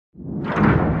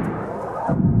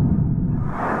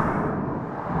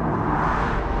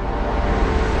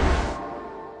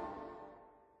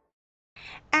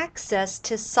Access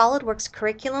to SolidWorks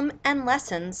curriculum and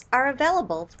lessons are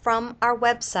available from our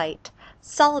website,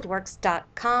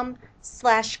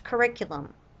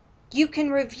 solidworks.com/curriculum. You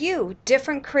can review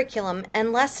different curriculum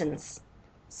and lessons.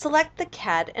 Select the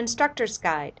CAD Instructor's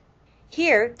Guide.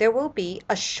 Here there will be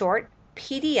a short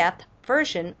PDF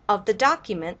version of the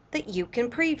document that you can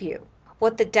preview.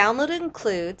 What the download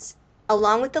includes,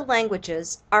 along with the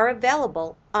languages, are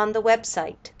available on the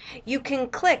website. You can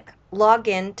click Log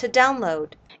in to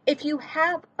download. If you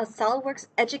have a SolidWorks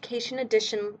Education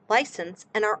Edition license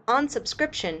and are on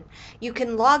subscription, you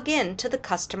can log in to the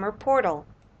customer portal.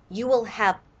 You will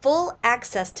have full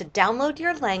access to download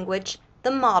your language,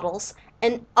 the models,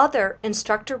 and other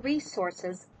instructor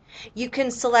resources. You can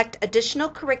select additional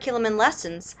curriculum and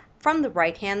lessons from the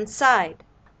right-hand side.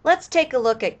 Let's take a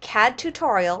look at CAD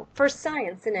tutorial for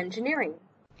science and engineering.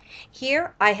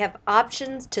 Here I have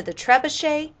options to the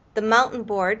trebuchet, the mountain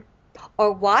board,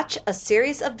 or watch a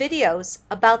series of videos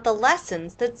about the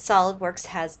lessons that SolidWorks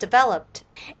has developed.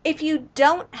 If you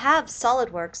don't have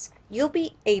SolidWorks, you'll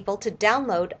be able to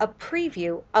download a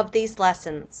preview of these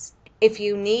lessons. If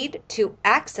you need to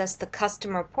access the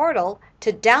customer portal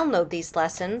to download these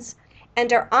lessons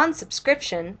and are on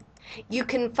subscription, you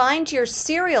can find your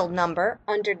serial number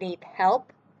underneath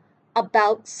Help,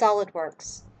 About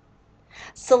SolidWorks.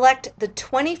 Select the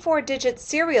 24-digit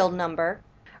serial number.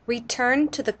 Return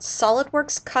to the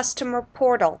SolidWorks customer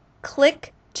portal.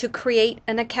 Click to create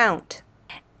an account.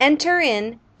 Enter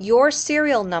in your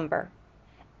serial number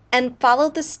and follow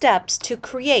the steps to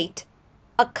create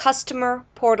a customer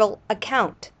portal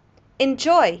account.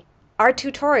 Enjoy our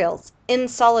tutorials in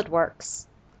SolidWorks.